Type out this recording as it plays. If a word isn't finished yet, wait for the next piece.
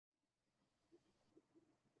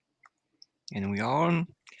And we are on.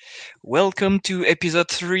 Welcome to episode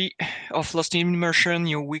 3 of Lost in Immersion,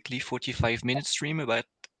 your weekly 45-minute stream about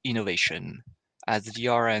innovation. As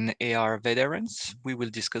VR and AR veterans, we will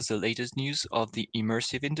discuss the latest news of the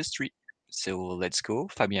immersive industry. So let's go,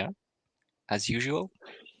 Fabien, as usual.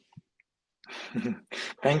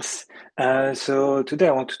 Thanks. So today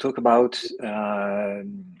I want to talk about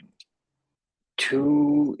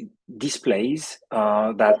two displays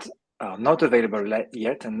that are not available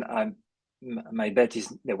yet, and my bet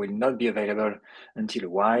is they will not be available until a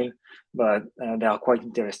while, but they are quite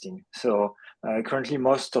interesting. So currently,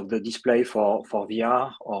 most of the display for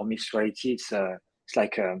VR or mixed reality, it's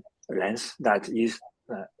like a lens that is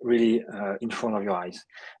really in front of your eyes,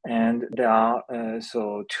 and there are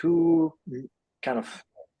so two kind of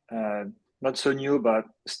not so new but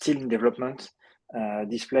still in development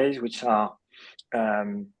displays, which are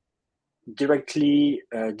directly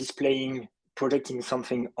projecting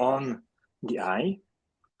something on the eye.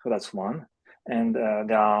 So that's one. And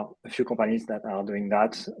there are a few companies that are doing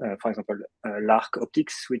that. For example, Lark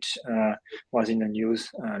Optics, which was in the news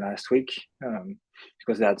last week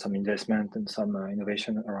because they had some investment and some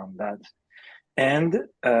innovation around that. And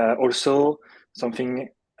also something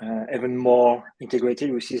even more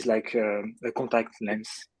integrated, which is like a contact lens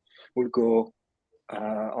will go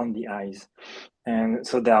on the eyes. And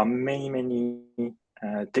so there are many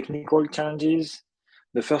technical challenges.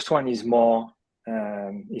 The first one is more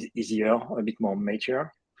is easier, a bit more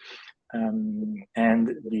mature. And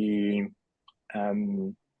the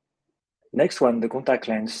next one, the contact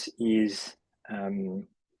lens, is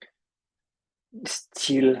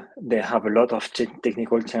still they have a lot of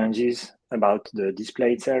technical challenges about the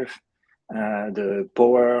display itself, the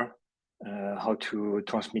power, how to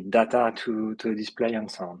transmit data to the display,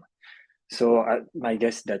 and so on. So my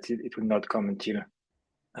guess that it will not come until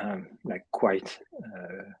like quite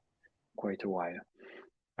a while.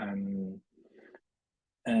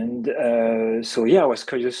 So yeah, I was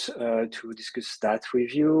curious to discuss that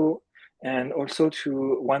with you. And also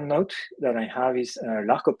to one note that I have is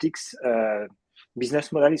Lark Optics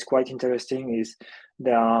business model is quite interesting. Is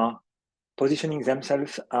they are positioning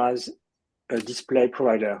themselves as a display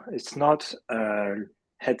provider. It's not a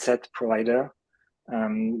headset provider.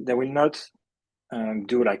 They will not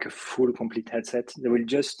do like a full complete headset. They will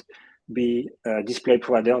just be a display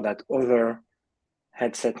provider that other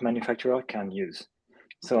headset manufacturer can use.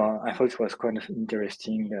 So I thought it was quite an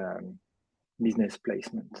interesting business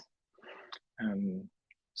placement.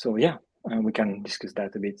 So yeah, we can discuss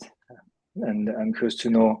that a bit. And I'm curious to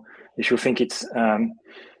know if you think it's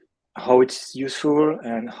how it's useful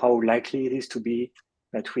and how likely it is to be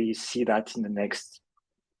that we see that in the next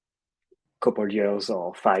couple of years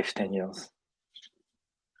or 5-10 years.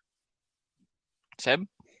 Seb?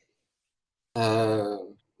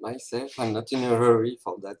 Myself, I'm not in a hurry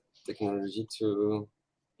for that technology to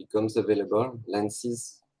become available.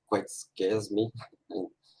 Lenses quite scares me in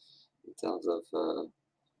terms of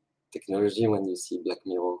technology. When you see Black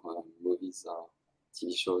Mirror movies or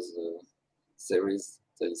TV shows, series,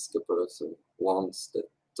 there is a couple of ones that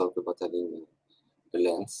talk about having a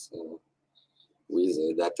lens with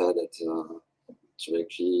data that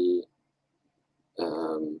directly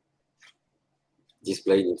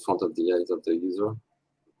displayed in front of the eyes of the user.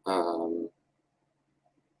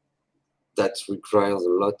 That requires a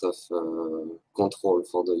lot of control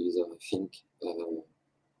for the user, I think.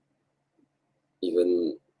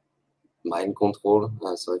 Even mind control.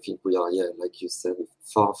 So I think we are, yeah, like you said,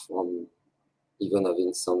 far from even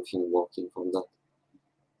having something working from that.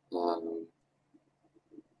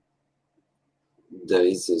 There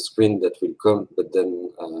is a screen that will come, but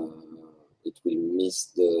then it will miss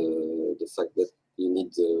the fact that you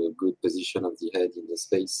need a good position of the head in the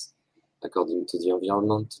space according to the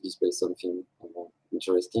environment to display something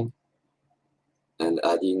interesting. And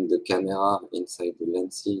adding the camera inside the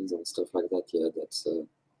lenses and stuff like that, yeah, that's a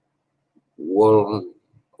whole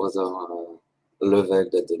other level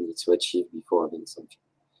that they need to achieve before having something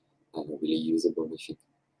really usable, I think.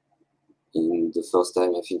 In the first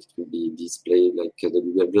time, I think it will be displayed like the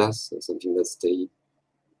Google Glass, something that stays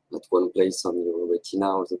at one place on your retina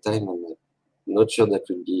all the time. And I'm not sure that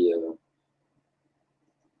will be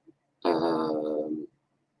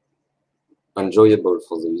enjoyable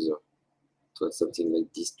for the user to have something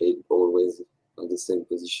like displayed always at the same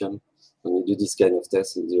position. When you do this kind of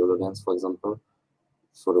test in the HoloLens, for example,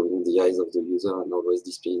 following the eyes of the user and always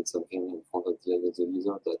displaying something in front of the eyes of the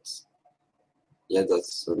user, that's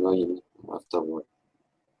annoying afterward.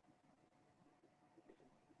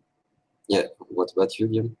 Yeah. What about you,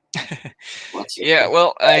 Guillaume? Yeah,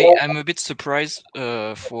 well, I'm a bit surprised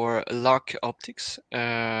for Lark Optics,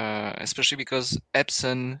 especially because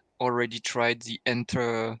Epson already tried the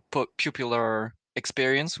popular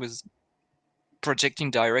experience with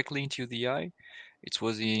projecting directly into the eye. It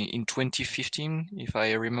was in 2015, if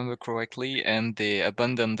I remember correctly, and they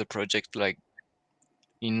abandoned the project like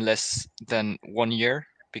in less than 1 year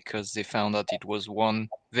because they found out it was, one,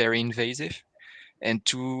 very invasive, and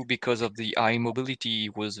two, because of the eye mobility,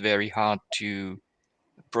 it was very hard to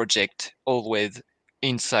project always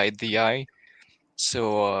inside the eye.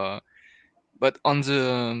 So, but on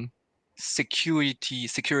the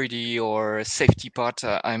security or safety part,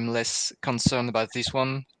 I'm less concerned about this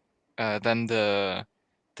one than the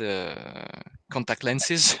contact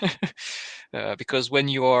lenses. Because when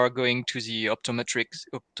you are going to the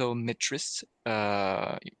optometrists,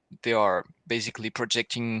 they are basically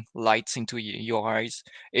projecting lights into your eyes.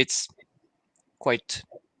 It's quite,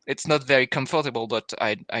 it's not very comfortable, but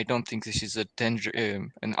I don't think this is a danger,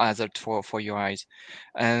 an hazard for your eyes.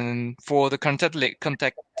 And for the contact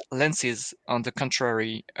lenses, on the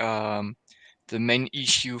contrary, the main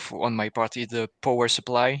issue on my part is the power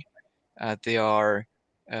supply. They are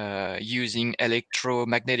using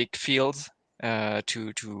electromagnetic fields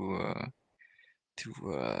to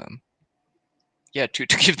yeah, to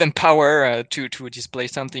give them power to display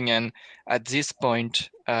something. And at this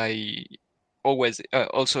point, I always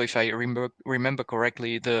also, if I remember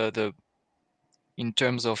correctly, the in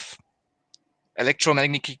terms of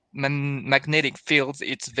magnetic fields,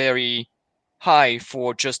 it's very high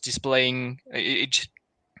for just displaying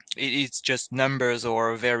it's just numbers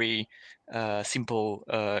or very simple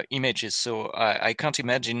images. So I can't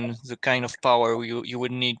imagine the kind of power you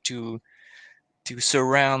would need to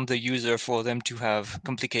surround the user for them to have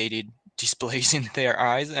complicated displays in their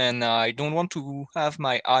eyes. And I don't want to have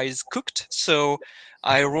my eyes cooked, so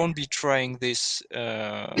I won't be trying this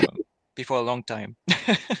before a long time.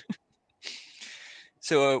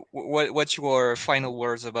 So what's your final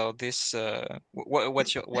words about this?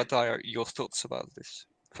 What are your thoughts about this,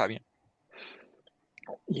 Fabien?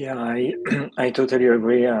 Yeah, I totally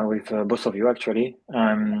agree with both of you. Actually,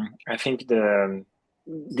 I think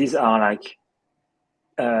these are like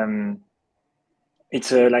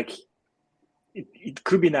it's like it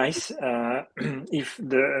could be nice if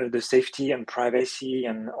the safety and privacy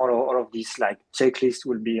and all of these like checklists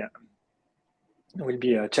will be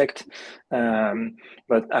checked.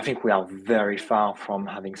 But I think we are very far from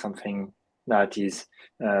having something that is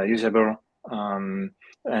usable and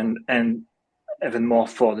even more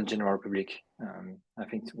for the general public. I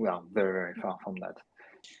think we are very, very far from that.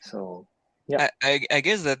 So yeah, I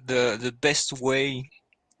guess that the best way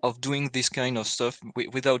of doing this kind of stuff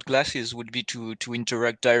without glasses would be to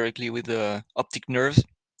interact directly with the optic nerves.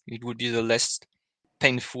 It would be the less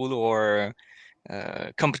painful or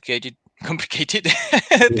complicated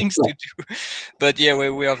things to do. But yeah,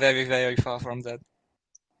 we are very, very far from that.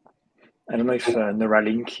 I don't know if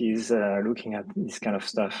Neuralink is looking at this kind of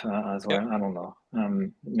stuff as well. I don't know.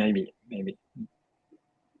 Maybe.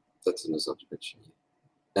 That's another direction.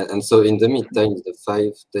 And so in the meantime, the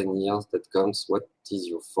 5-10 years that comes, what is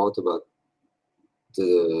your thought about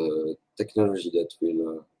the technology that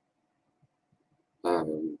will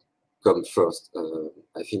come first?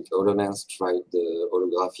 I think HoloLens tried the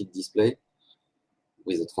holographic display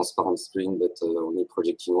with a transparent screen, but only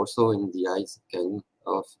projecting also in the eyes kind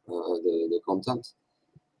of the content.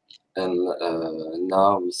 And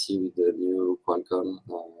now we see with the new Qualcomm,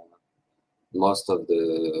 most of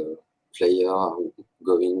the players are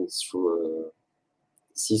going through a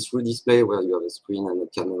see-through display where you have a screen and a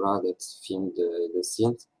camera that film the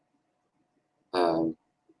scene.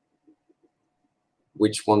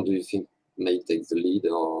 Which one do you think may take the lead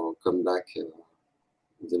or come back in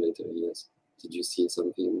the later years? Did you see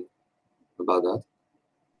something about that?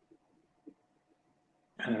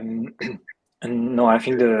 And no, I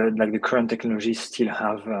think the current technologies still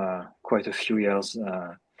have quite a few years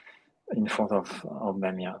in front of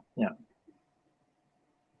them. Yeah.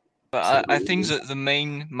 But I think the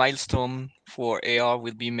main milestone for AR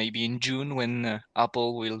will be maybe in June when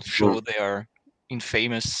Apple will show their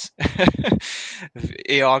infamous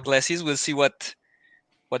AR glasses. We'll see what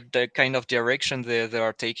the kind of direction they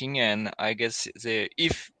are taking, and I guess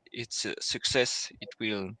if it's a success, it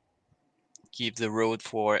will give the road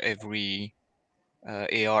for every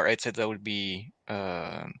AR headset that will be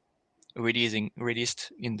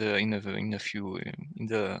released in the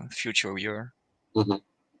future year. Mm-hmm.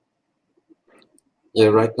 Yeah,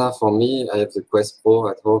 right now for me, I have the Quest Pro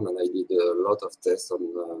at home, and I did a lot of tests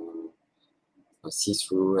on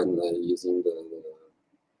see-through and using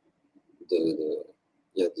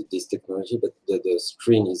this technology, but the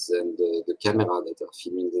screen is and the camera that are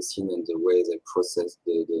filming the scene and the way they process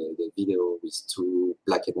the video with two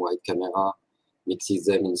black and white camera, mixes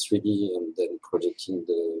them in 3D and then projecting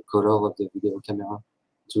the color of the video camera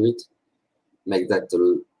to it, make that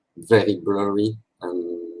very blurry,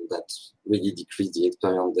 and that really decrease the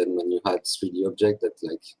experience. Then when you had 3D object that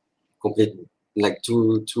like complete like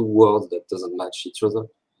two worlds that doesn't match each other.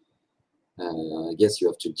 I guess you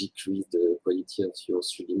have to decrease the quality of your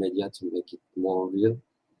 3D media to make it more real.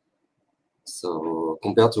 So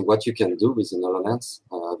compared to what you can do with an HoloLens,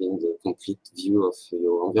 having the complete view of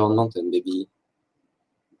your environment and maybe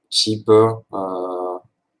cheaper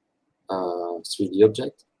 3D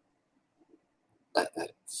object, I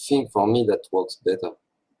think for me that works better.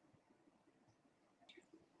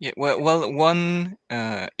 Yeah, well, one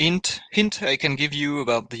hint I can give you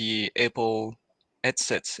about the Apple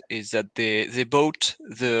headsets is that they bought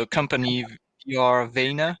the company VR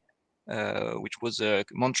Vena, which was a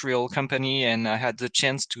Montreal company, and I had the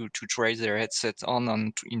chance to try their headset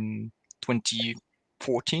in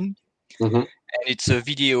 2014. Mm-hmm. And it's a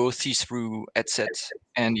video see-through headset,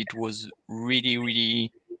 and it was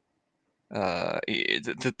really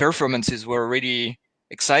the performances were really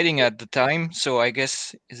exciting at the time. So I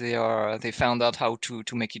guess they found out how to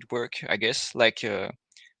make it work. I guess like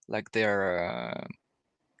their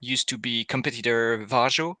used to be competitor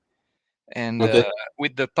Vajo, and Okay.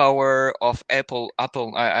 with the power of Apple,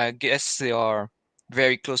 I guess they are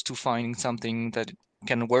very close to finding something that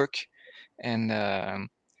can work. And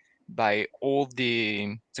by all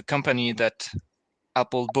the company that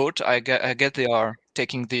Apple bought, I get they are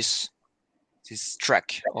taking this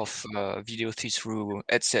track of video see-through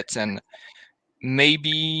headsets, and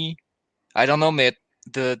maybe I don't know,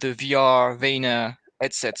 the VR Vena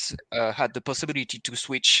headsets had the possibility to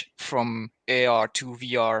switch from AR to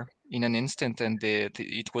VR in an instant, and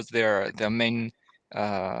it was their main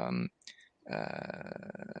um,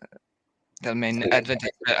 advantage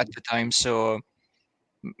at the time. So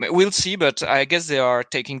we'll see, but I guess they are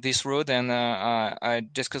taking this road, and I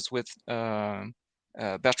discussed with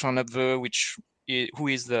Bertrand Abveux, who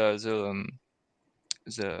is the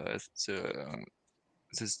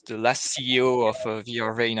last CEO of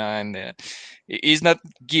VR Vena, and he's not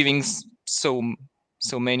giving so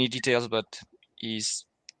many details, but he's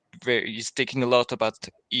taking a lot about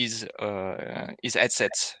his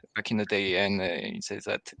headsets back in the day, and he says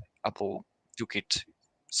that Apple took it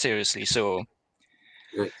seriously. So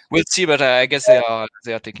Great. we'll see, but I guess they are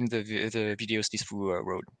taking the video see-through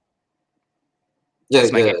road. Yeah,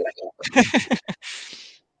 That's my yeah. guess.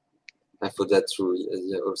 I thought that too.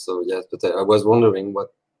 Yeah, also, yes. But I was wondering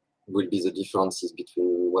what will be the differences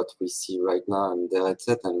between what we see right now and their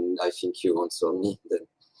headset, and I think you answered me. Then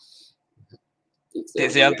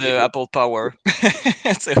they have the Apple power.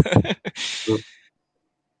 So,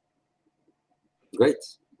 great.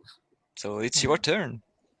 so it's your turn.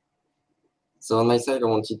 So on my side, I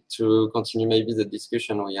wanted to continue maybe the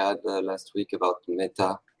discussion we had last week about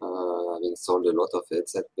Meta having sold a lot of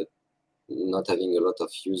headsets, but not having a lot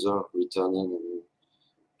of user returning and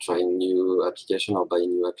trying new application or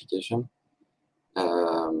buying new application.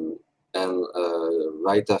 And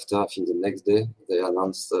right after, I think the next day, they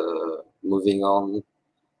announced moving on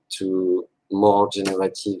to more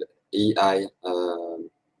generative AI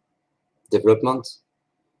development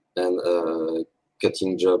and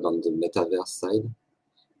cutting job on the metaverse side.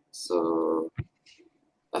 So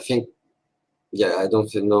I think, yeah, I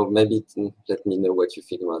don't know, maybe let me know what you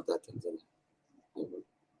think about that, and then I will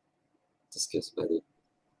discuss about it.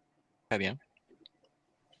 Très bien.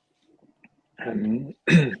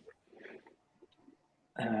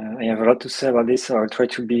 I have a lot to say about this, so I'll try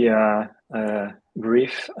to be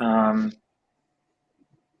brief.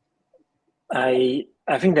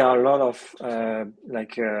 I think there are a lot of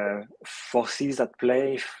forces at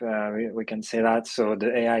play, if we can say that. So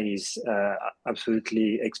the AI is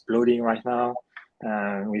absolutely exploding right now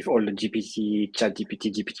with all the GPT,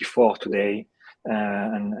 ChatGPT, GPT-4 today,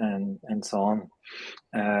 and so on.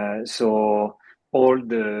 So all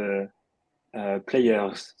the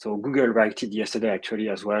players. So Google reacted yesterday actually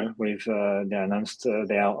as well with they announced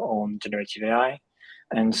their own generative AI,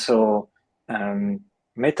 and so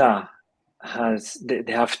Meta they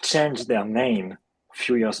have changed their name a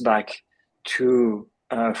few years back to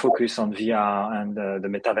focus on VR and the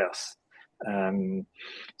metaverse.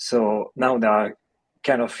 So now they are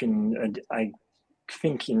kind of in I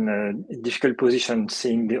think in a difficult position,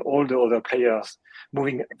 seeing all the other players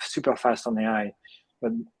moving super fast on AI,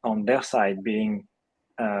 but on their side being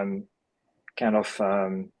kind of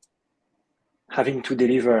having to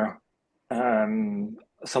deliver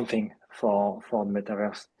something for the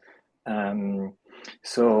metaverse.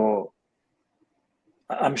 So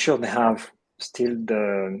I'm sure they have still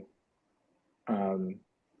the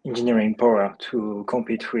engineering power to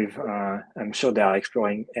compete with. I'm sure they are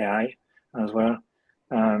exploring AI as well,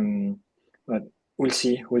 but we'll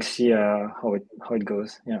see. We'll see how it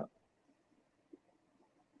goes. Yeah.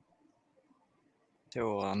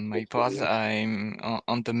 So on my part, I'm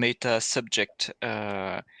on the meta subject.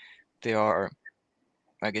 There are,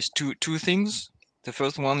 I guess, two things. The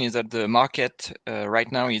first one is that the market right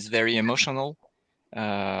now is very emotional.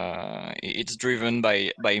 It's driven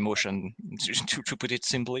by emotion, to put it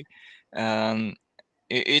simply.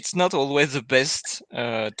 It's not always the best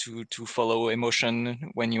to follow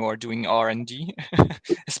emotion when you are doing R&D,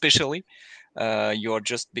 especially. You're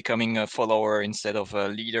just becoming a follower instead of a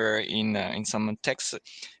leader in some texts.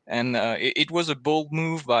 And it was a bold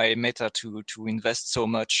move by Meta to invest so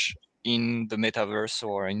much in the metaverse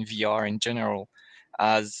or in VR in general,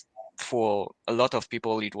 as for a lot of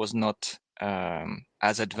people it was not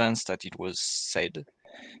as advanced as it was said.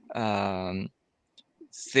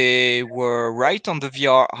 They were right on the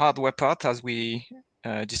VR hardware part, as we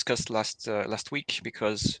discussed last week,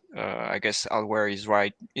 because I guess hardware is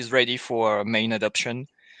ready for main adoption.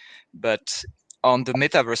 But on the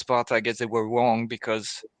metaverse part, I guess they were wrong,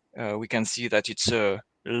 because we can see that it's a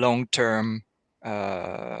long-term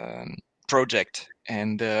project,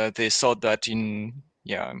 and they thought that in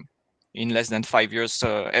less than 5 years,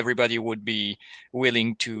 everybody would be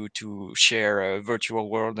willing to share a virtual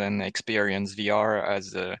world and experience VR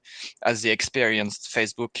as they experienced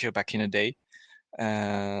Facebook back in the day.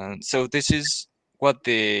 So this is what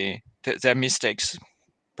their mistakes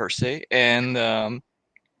per se, and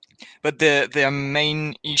but their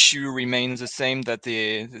main issue remains the same.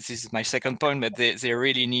 This is my second point, but they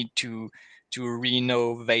really need to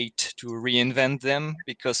renovate, to reinvent them,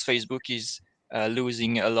 because Facebook is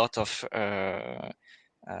losing a lot of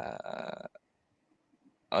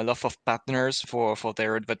partners for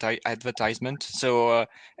their advertisement. So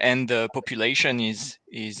and the population is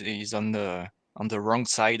on the wrong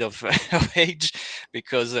side of, of age,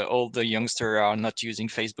 because all the youngsters are not using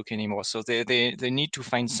Facebook anymore. So they need to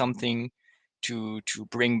find something to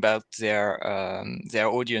bring back their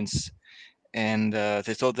audience. And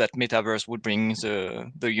they thought that metaverse would bring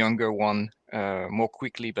the younger one more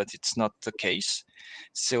quickly, but it's not the case.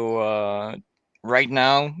 So right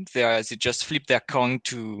now they just flip their coin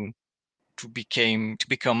to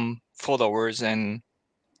become followers and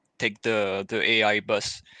take the AI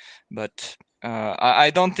bus. But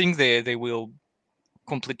I don't think they will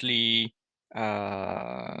completely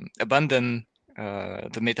abandon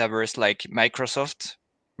the metaverse like Microsoft.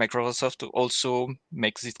 Microsoft also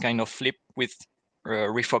makes this kind of flip with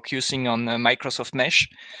refocusing on Microsoft Mesh,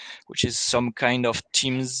 which is some kind of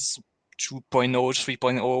Teams 2.0,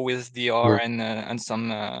 3.0 with VR and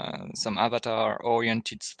some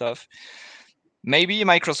avatar-oriented stuff. Maybe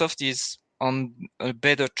Microsoft is on a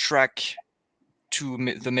better track to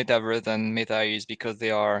the metaverse than Meta is, because they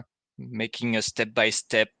are making a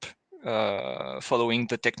step-by-step following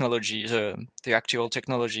the technology, the actual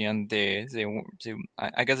technology, and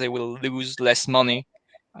I guess they will lose less money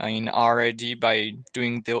in R&D by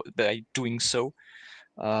doing so.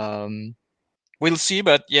 We'll see,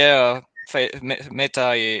 but yeah,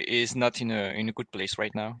 Meta is not in a good place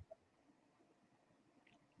right now.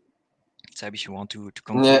 Sab, if you want to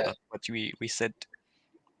conclude what we said.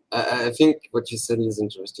 I think what you said is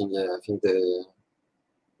interesting. Yeah, I think they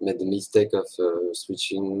made the mistake of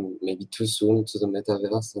switching maybe too soon to the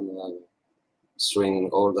metaverse and throwing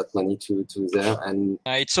all that money to there. And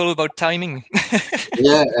it's all about timing.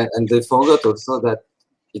 Yeah, and they forgot also that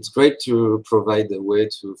it's great to provide a way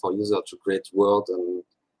for users to create world and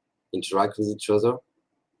interact with each other.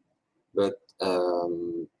 But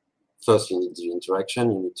first, you need the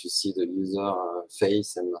interaction. You need to see the user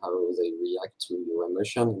face and how they react to your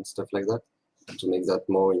emotion and stuff like that, to make that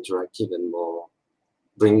more interactive and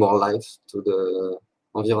bring more life to the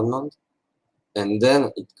environment. And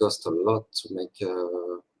then it costs a lot to make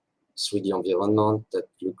a 3D environment that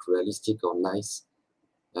look realistic or nice,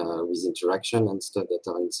 with interaction and stuff that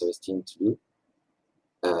are interesting to do.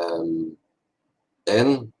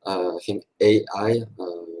 And I think AI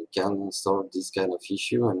can solve this kind of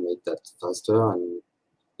issue and make that faster and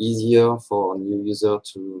easier for a new user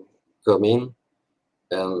to come in,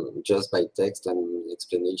 and just by text and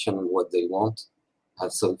explanation on what they want,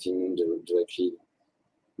 have something directly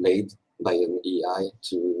made by an AI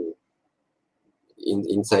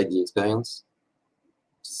inside the experience.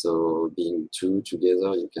 So being two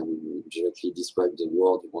together, you can directly describe the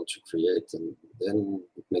world you want to create, and then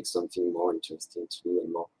it makes something more interesting to do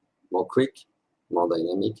and more more quick, more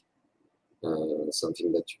dynamic,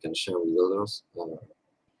 something that you can share with others.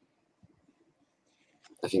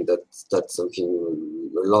 I think that's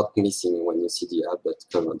something a lot missing when you see the app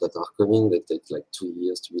that are coming. They take like 2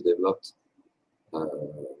 years to be developed.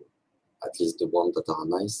 At least the ones that are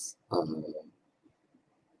nice.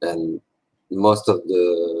 And most of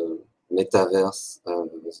the metaverse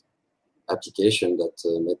application that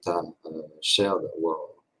Meta shared were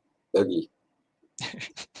ugly.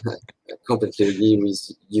 Completely ugly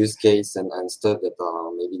with use case and stuff that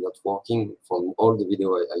are maybe not working. From all the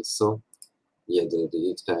video I saw, yeah,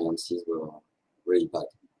 the experiences were really bad.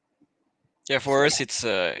 Yeah, for us it's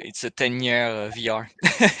a 10-year VR.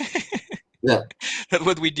 Yeah, That's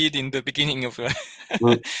what we did in the beginning of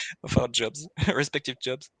of our jobs, respective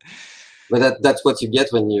jobs. but that's what you get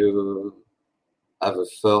when you have a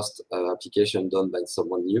first application done by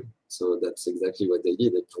someone new. So that's exactly what they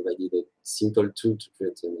did. They provided a simple tool to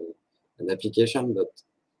create an application, but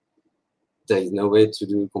there is no way to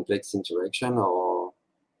do complex interaction, or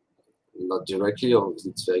not directly, or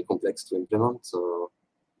it's very complex to implement. So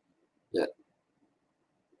yeah,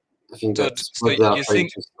 I think So, that's so what they are you trying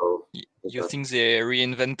think to solve. you think they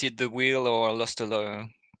reinvented the wheel or lost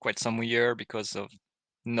quite some year because of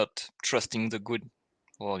not trusting the good,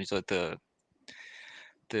 or is it the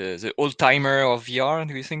old timer of VR?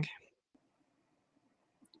 Do you think?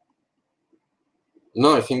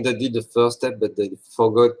 No, I think they did the first step, but they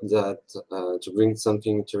forgot that to bring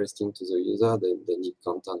something interesting to the user, they need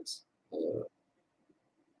content.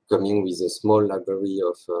 Coming with a small library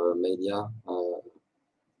of media,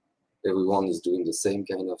 everyone is doing the same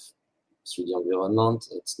kind of 3D environment.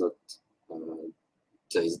 It's not,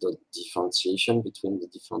 there is no differentiation between the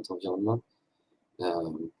different environments.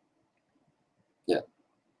 Yeah.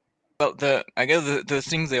 Well, I guess the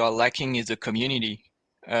thing they are lacking is the community.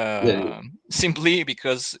 Yeah. Simply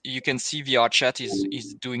because you can see VR chat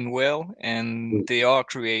is doing well, and Mm. they are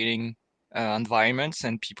creating environments,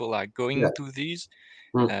 and people are going Yeah. to these.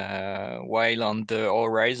 Mm. While on the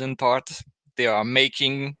Horizon part, they are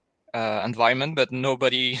making environment, but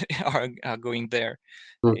nobody are going there.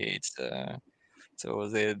 Mm. It's so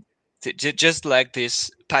just like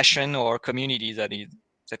this passion or community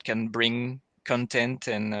that can bring content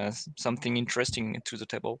and something interesting to the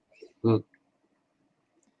table. Mm.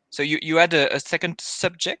 So you had a second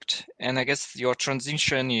subject, and I guess your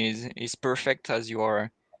transition is perfect as you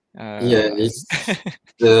are. Yeah, it's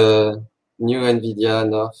the new NVIDIA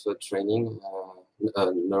Nerf training,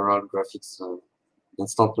 neural graphics,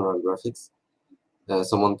 instant neural graphics.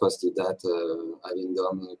 Someone posted that having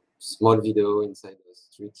done a small video inside the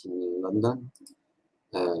street in London.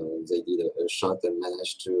 They did a shot and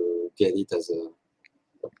managed to get it as a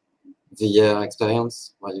VR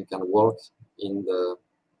experience where you can walk in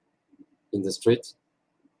the street.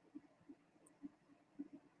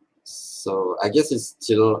 So I guess it's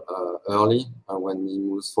still early. When it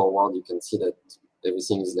moves forward, you can see that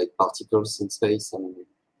everything is like particles in space and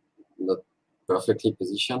not perfectly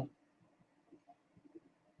positioned.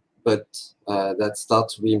 But that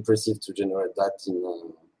starts to be impressive to generate that in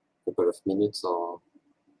a couple of minutes, or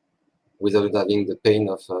without having the pain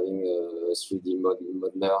of having a 3D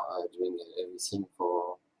modeler doing everything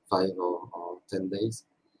for 5 or 10 days.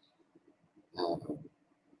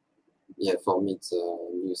 Yeah, for me, it's a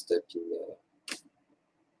new step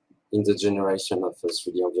in the generation of a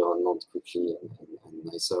 3D environment quickly and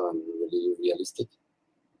nicer and really realistic.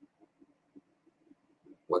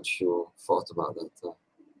 What's your thought about that?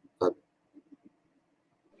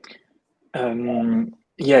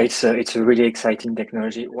 Yeah, it's a really exciting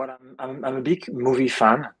technology. What I'm a big movie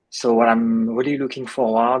fan, so what I'm really looking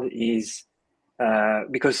forward is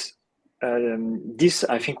because this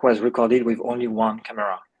I think was recorded with only one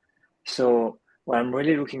camera. So what I'm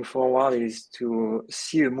really looking forward is to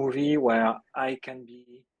see a movie where I can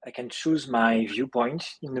choose my viewpoint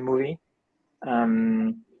in the movie.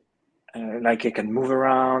 Like I can move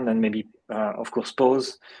around and maybe, of course,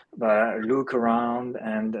 pause, look around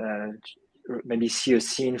and maybe see a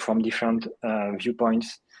scene from different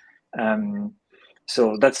viewpoints.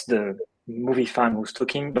 So that's the movie fan who's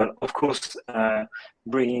talking. But of course,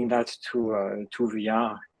 bringing that to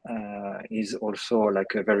VR is also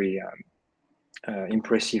like a very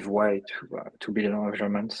impressive way to build an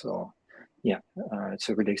environment. So yeah, it's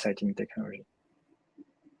a really exciting technology.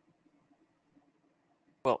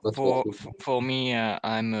 Well, for me,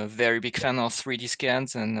 I'm a very big fan of 3D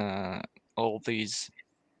scans and all these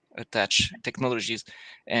attached technologies.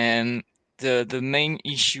 And the main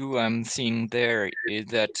issue I'm seeing there is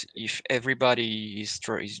that if everybody is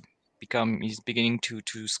beginning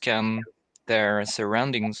to scan their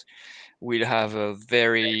surroundings, we'll have a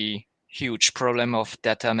very huge problem of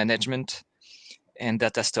data management and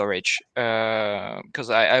data storage. Because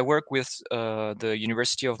I work with the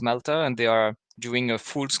University of Malta, and they are doing a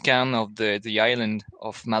full scan of the island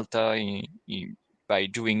of Malta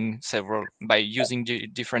by using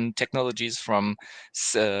different technologies from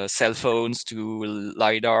cell phones to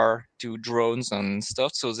lidar to drones and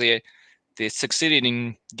stuff. So they succeeded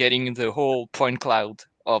in getting the whole point cloud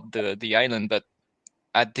of the island, but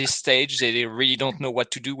at this stage they really don't know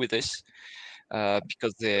what to do with this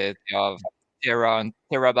because they have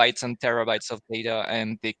terabytes and terabytes of data,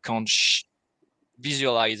 and they can't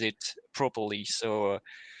visualize it properly. So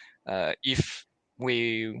if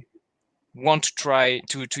we want to try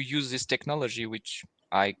to use this technology, which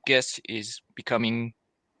I guess is becoming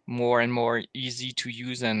more and more easy to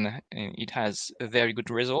use, and it has very good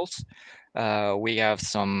results, we have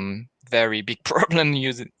some very big problem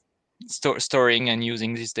using storing and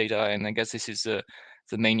using this data. And I guess this is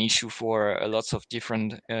the main issue for lots of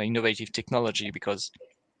different innovative technology, because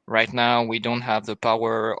right now we don't have the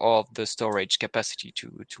power of the storage capacity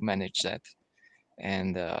to manage that.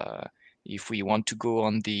 And if we want to go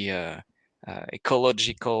on the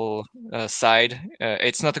ecological side,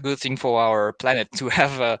 it's not a good thing for our planet to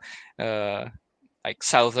have like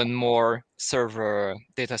 1,000 more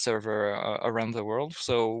data server around the world.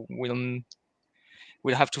 So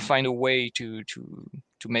we'll have to find a way to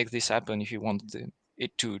make this happen if you want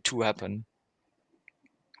it to happen.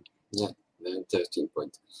 Yeah, very interesting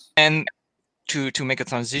point. And to make a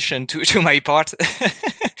transition to my part,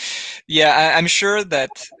 yeah, I'm sure that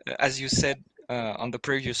as you said on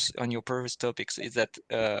your previous topics, is that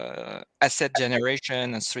asset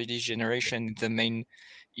generation and 3D generation is the main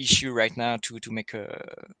issue right now to make a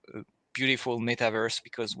beautiful metaverse,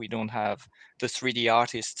 because we don't have the 3D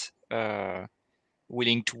artists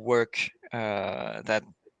willing to work that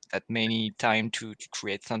many time to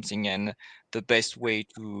create something. And the best way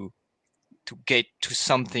to get to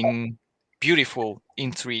something beautiful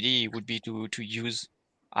in 3D would be to use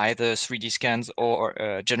either 3D scans or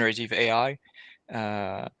generative AI.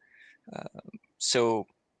 Uh, so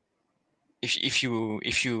if you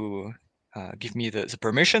give me the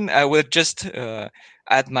permission, I will just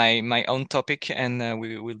add my own topic, and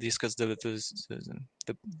we will discuss the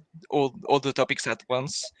all the topics at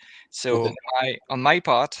once. So Okay. on my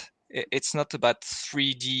part, it's not about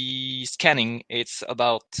 3D scanning; it's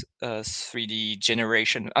about 3D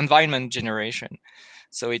generation, environment generation.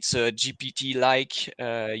 So it's a GPT-like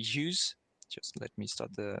use. Just let me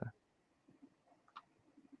start the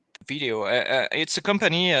video. It's a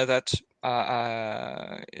company that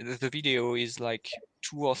the video is like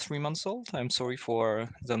 2 or 3 months old. I'm sorry for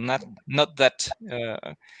the not that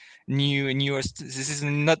newest. This is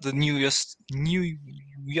not the newest news.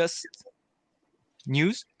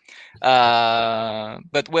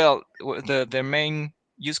 But well, their main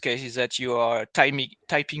use case is that you are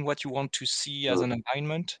typing what you want to see as an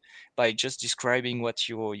environment by just describing what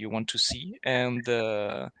you want to see, and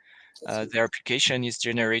their application is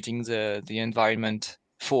generating the environment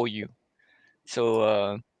for you.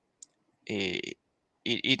 So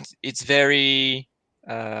it's very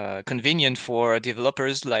convenient for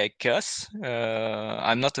developers like us.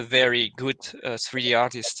 I'm not a very good 3D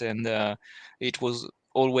artist, and it was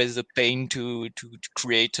always a pain to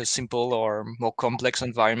create a simple or more complex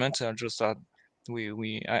environment. I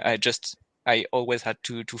always had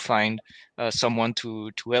to find someone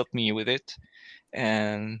to help me with it,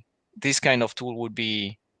 and this kind of tool would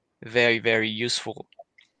be very, very useful.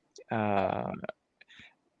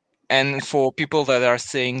 And for people that are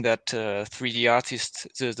saying that 3D artists,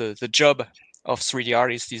 the job of 3D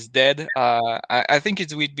artist is dead, I think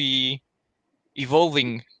it will be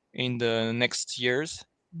evolving in the next few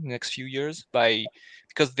years,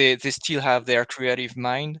 because they still have their creative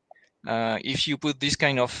mind. If you put this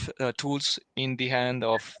kind of tools in the hand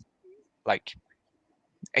of like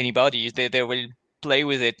anybody, they will play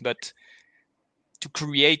with it, but to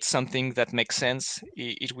create something that makes sense,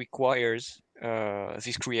 it requires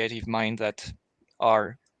this creative mind that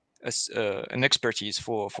are an expertise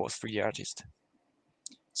for 3D artists.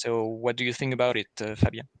 So what do you think about it,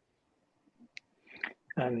 Fabien?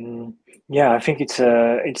 Yeah, I think it's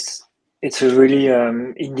a really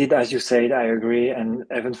indeed, as you said, I agree, and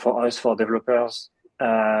even for us, for developers,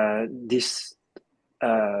 this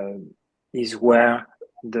is where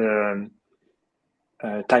the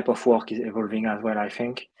type of work is evolving as well, I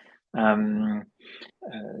think.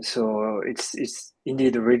 So it's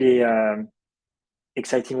indeed a really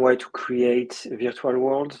exciting way to create virtual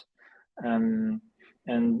worlds. And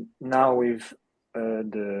now with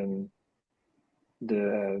the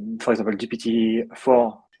for example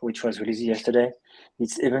GPT-4 which was released yesterday, it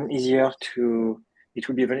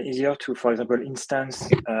will be even easier to, for example, instance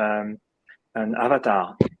an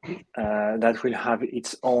avatar that will have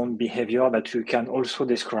its own behavior that you can also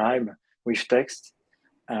describe with text.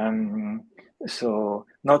 So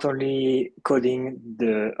not only coding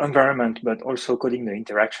the environment, but also coding the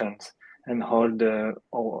interactions and how the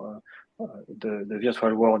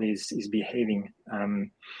virtual world is behaving.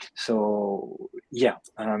 So yeah,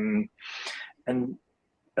 and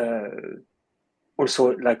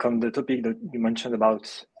also like on the topic that you mentioned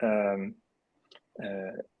about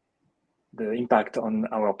the impact on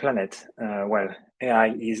our planet. Well,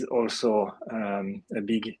 AI is also a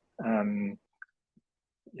big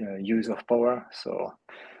use of power. So,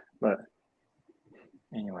 but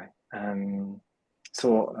anyway,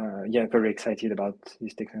 yeah, very excited about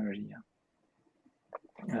this technology. Yeah.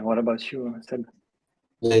 And what about you, Seb?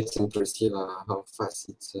 Yeah, it's impressive how fast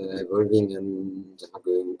it's evolving and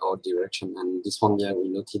going all direction. And this one, yeah, we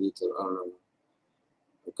noted it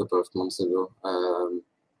a couple of months ago.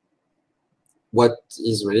 What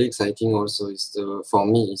is really exciting also is for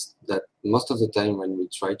me is that most of the time when we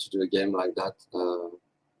try to do a game like that,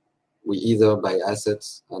 we either buy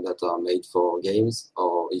assets that are made for games,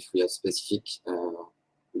 or if we have specific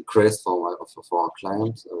requests for our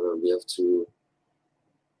client, we have to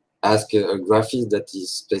ask a graphist that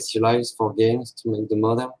is specialized for games to make the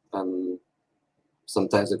model. And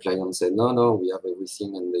sometimes the client say, no, we have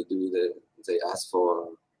everything, and they ask for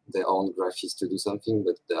their own graphist to do something,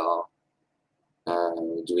 but they are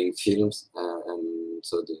doing films and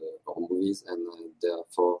so or movies, and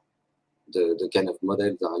therefore the kind of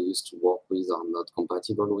models that are used to work with are not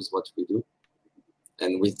compatible with what we do.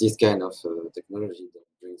 And with this kind of technology, that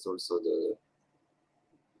brings also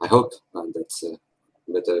I hope that's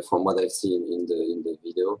but from what I've seen in the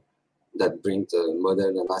video, that brings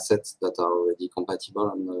model and assets that are already compatible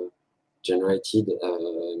and generated,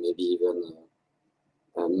 maybe even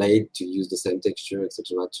made to use the same texture,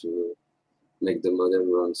 etc., to make the model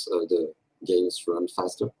runs the games run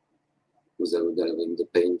faster without having the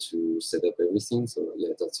pain to set up everything. So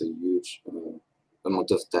yeah, that's a huge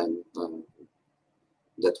amount of time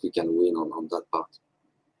that we can win on that part.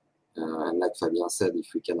 And like Fabien said,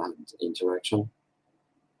 if we can have interaction,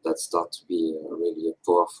 that starts to be really a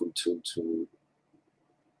powerful tool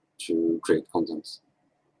to create content.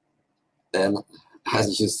 And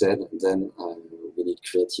as you said, then we need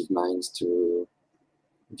creative minds to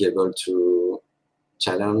be able to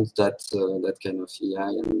challenge that kind of AI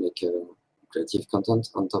and make creative content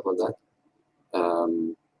on top of that.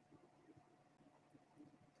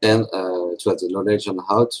 And to have the knowledge on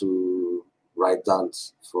how to write down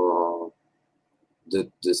for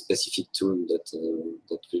the specific tool that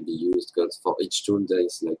will be used, because for each tool there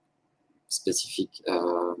is like specific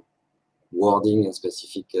wording and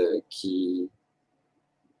specific key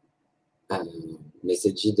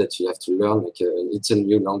messages that you have to learn. Like it's a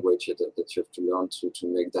new language that you have to learn to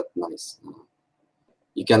make that nice.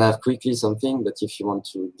 You can have quickly something, but if you want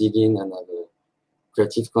to dig in and have a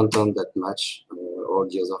creative content that match all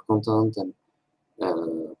the other content, and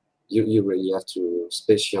you really have to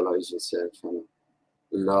specialize yourself and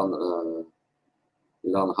learn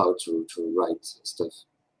how to write stuff,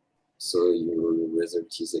 so your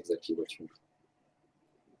result is exactly what you want.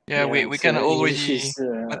 Yeah, we can already.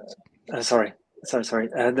 Sorry.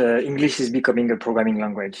 The English is becoming a programming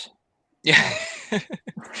language. Yeah.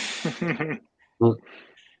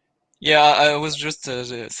 Yeah, I was just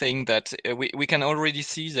saying that we can already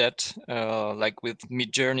see that, like with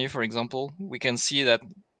Midjourney, for example, we can see that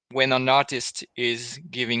when an artist is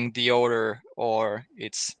giving the order, or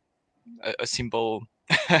it's a simple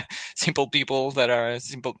simple people that are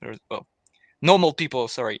simple, well, normal people,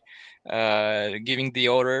 sorry, giving the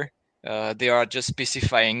order, they are just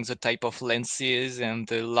specifying the type of lenses and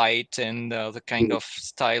the light and the kind of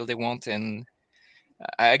style they want, and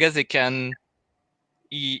I guess they can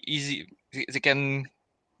they can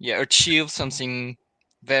achieve something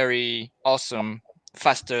very awesome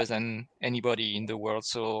faster than anybody in the world.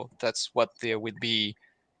 So that's what they would be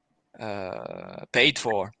paid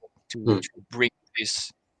for, to bring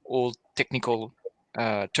this all technical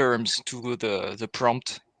terms to the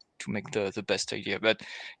prompt to make the best idea. But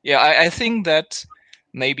yeah, I think that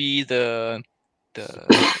maybe the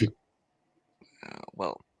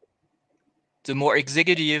well, the more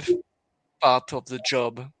executive part of the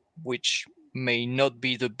job, which may not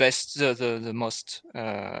be the best, the most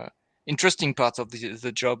interesting part of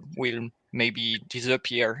the job, will maybe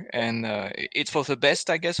disappear, and it's for the best,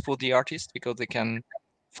 I guess, for the artist, because they can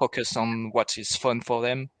focus on what is fun for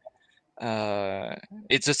them.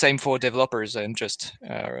 It's the same for developers and just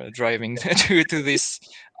driving to this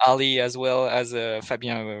alley as well as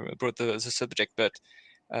Fabien brought the subject, but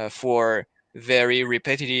for very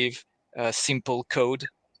repetitive, simple code,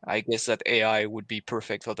 I guess that AI would be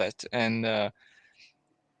perfect for that. And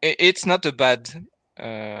it's not a bad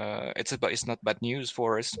it's not bad news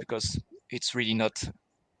for us because it's really not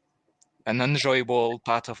an enjoyable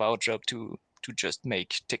part of our job to just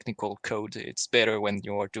make technical code. It's better when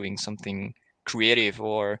you're doing something creative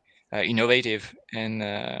or innovative,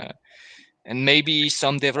 and maybe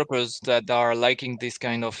some developers that are liking this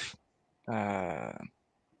kind of uh,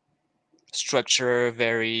 structure,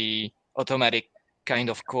 very automatic kind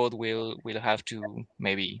of code will have to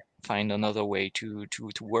maybe find another way to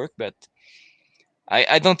work. But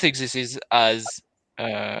I don't think this is as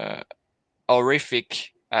uh,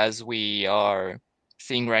 horrific as we are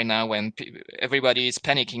seeing right now when everybody is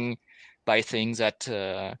panicking by things that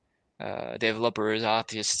developers,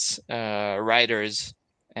 artists, writers,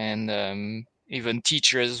 and even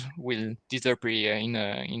teachers will disappear in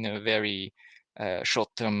a very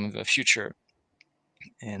short-term future.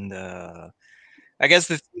 And I guess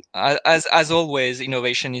that as always,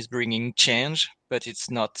 innovation is bringing change, but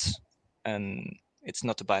an it's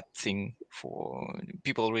not a bad thing for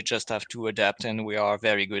people. We just have to adapt, and we are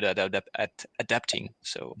very good at adapting.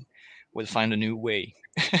 So we'll find a new way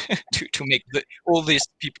to make all these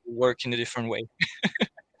people work in a different way.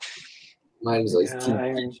 Miles, I Yeah, still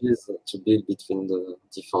bridges to build between the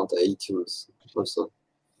different AI tools also.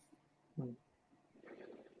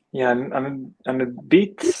 yeah, I'm a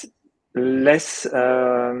bit less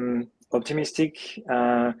optimistic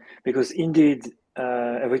because indeed,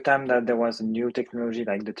 every time that there was a new technology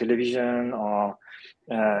like the television or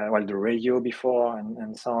well the radio before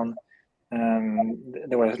and so on,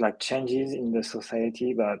 there was like changes in the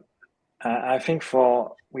society. But I think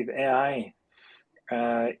for with AI,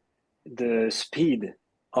 the speed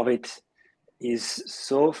of it is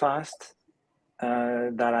so fast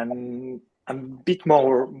that I'm a bit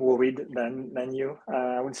more worried than you,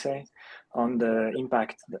 I would say, on the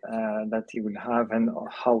impact that it will have and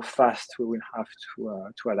how fast we will have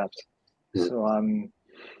to adapt. So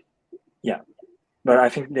yeah, but I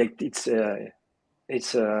think that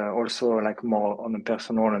it's also like more on the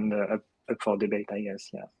personal and up for debate, I guess.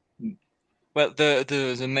 Yeah. Well,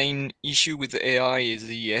 the main issue with AI is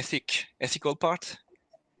the ethical part,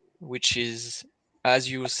 which is,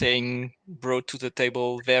 as you were saying, brought to the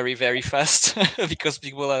table very, very fast because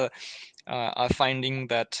people are finding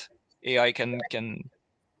that AI can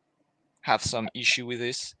have some issue with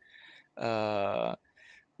this. Uh,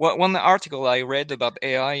 one article I read about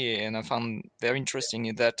AI and I found very interesting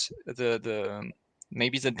is that the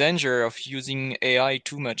maybe the danger of using AI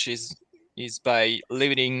too much is by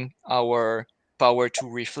limiting our power to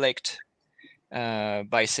reflect,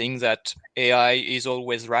 by saying that AI is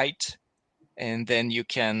always right, and then you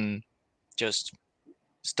can just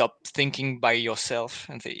stop thinking by yourself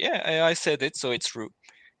and say, yeah, I said it, so it's true.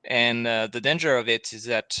 And the danger of it is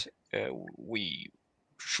that we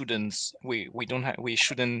we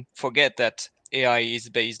shouldn't forget that AI is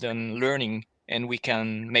based on learning, and we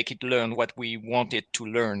can make it learn what we want it to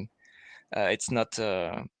learn. It's not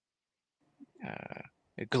a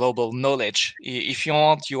global knowledge. If you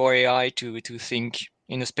want your AI to think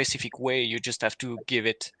in a specific way, you just have to give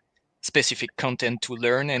it specific content to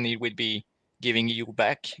learn, and it will be giving you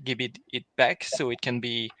back, it back, so it can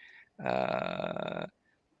be uh,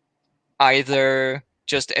 either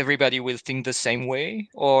just everybody will think the same way,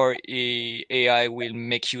 or AI will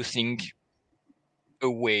make you think a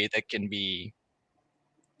way that can be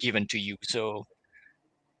given to you. So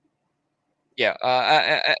yeah,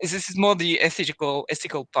 this is more the ethical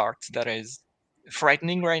part that is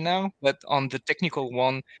frightening right now. But on the technical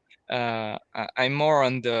one, I'm more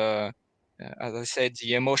on the, as I said,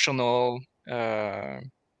 the emotional uh,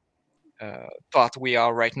 part we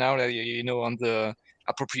are right now. On the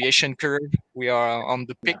appropriation curve, we are on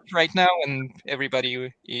the peak Yeah. right now, and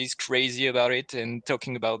everybody is crazy about it and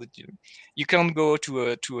talking about it. You can't go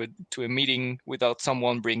to a meeting without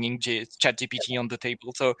someone bringing ChatGPT on the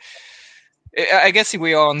table. So I guess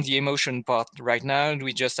we are on the emotion part right now, and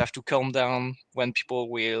we just have to calm down when people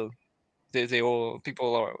will. They all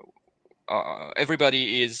people are.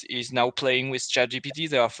 Everybody is now playing with ChatGPT.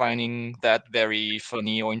 They are finding that very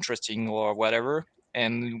funny or interesting or whatever,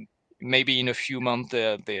 and maybe in a few months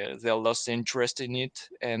they'll lost interest in it,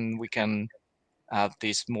 and we can have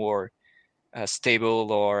this more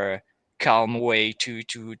stable or calm way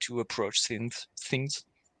to approach things.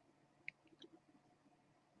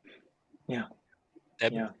 Yeah.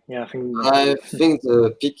 Deb? I think I think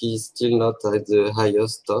the peak is still not at the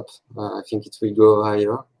highest top. I think it will go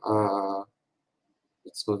higher.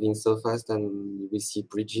 It's moving so fast, and we see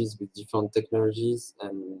bridges with different technologies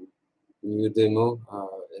and new demo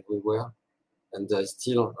everywhere. And there's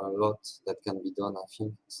still a lot that can be done, I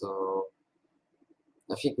think. So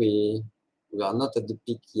I think we are not at the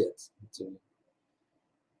peak yet.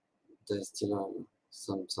 There's still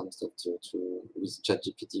some stuff to with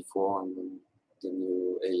ChatGPT 4 and then the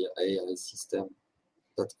new AI system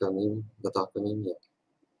that are coming.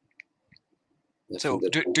 Yeah. So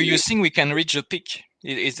do you think we can reach the peak?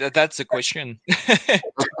 That's the question.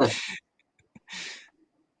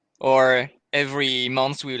 Or every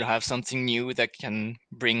month we will have something new that can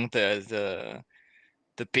bring the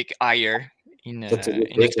peak higher in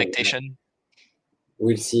expectation. Yeah.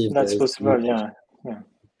 We'll see if that's possible. Yeah.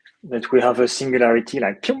 That we have a singularity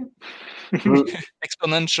like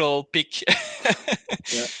exponential peak.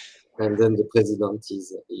 Yeah. And then the president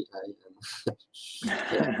is AI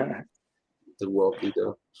and the world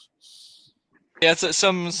leader. Yeah, so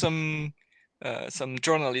some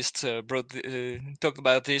journalists talked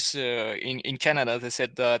about this in Canada. They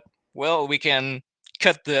said that, well, we can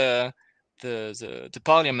cut the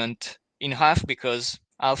parliament in half because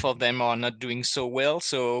half of them are not doing so well,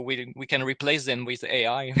 so we can replace them with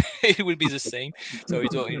AI. It will be the same. So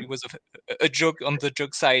it was a joke on the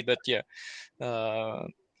joke side, but yeah.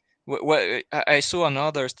 What I saw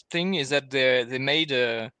another thing is that they made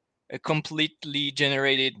a completely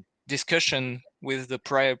generated discussion with the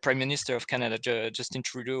Prime Minister of Canada, Justin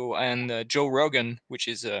Trudeau, and Joe Rogan, which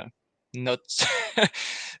is not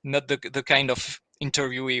not the kind of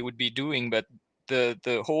interview he would be doing, but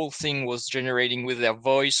the whole thing was generating with their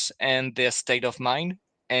voice and their state of mind,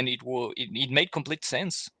 and it made complete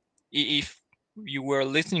sense. If you were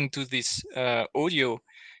listening to this audio,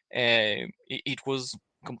 it was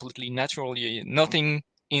completely natural. Nothing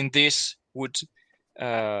in this would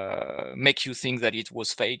make you think that it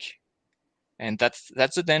was fake, and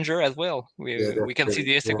that's a danger as well. We can see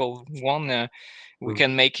the ethical one. We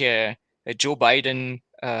can make a Joe Biden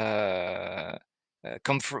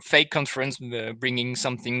fake conference bringing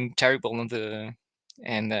something terrible on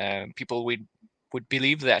and people would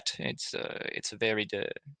believe that. It's a very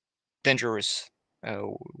dangerous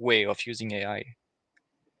way of using AI.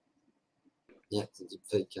 Yeah, the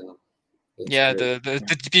deepfake. Yeah, the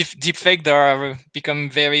deep fake that are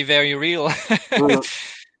become very, very real. But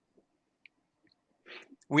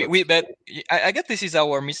I guess this is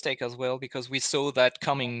our mistake as well, because we saw that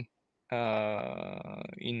coming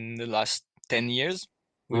in the last 10 years.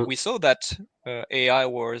 We saw that AI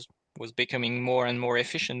was becoming more and more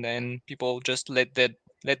efficient, and people just let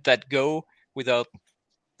that go without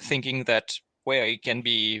thinking that, well, it can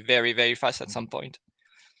be very, very fast at some point.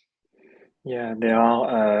 Yeah, there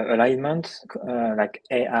are alignment, like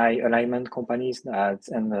AI alignment companies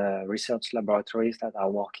and research laboratories that are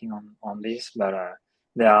working on this, but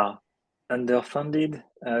they are underfunded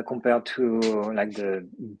compared to like the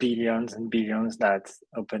billions and billions that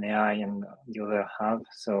OpenAI and the other have.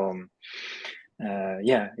 So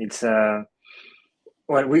yeah, it's well,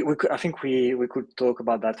 I think we could talk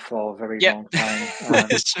about that for a very long time.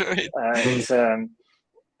 Sure. It's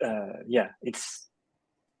yeah, it's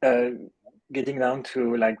getting down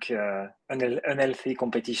to like unhealthy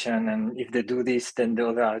competition, and if they do this, then the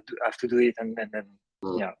other have to do it, and then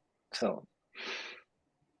yeah. So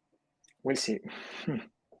we'll see.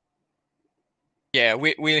 Yeah,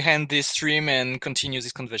 we'll end this stream and continue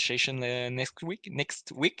this conversation next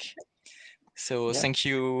week. So thank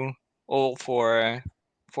you all for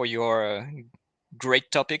your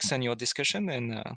great topics and your discussion, and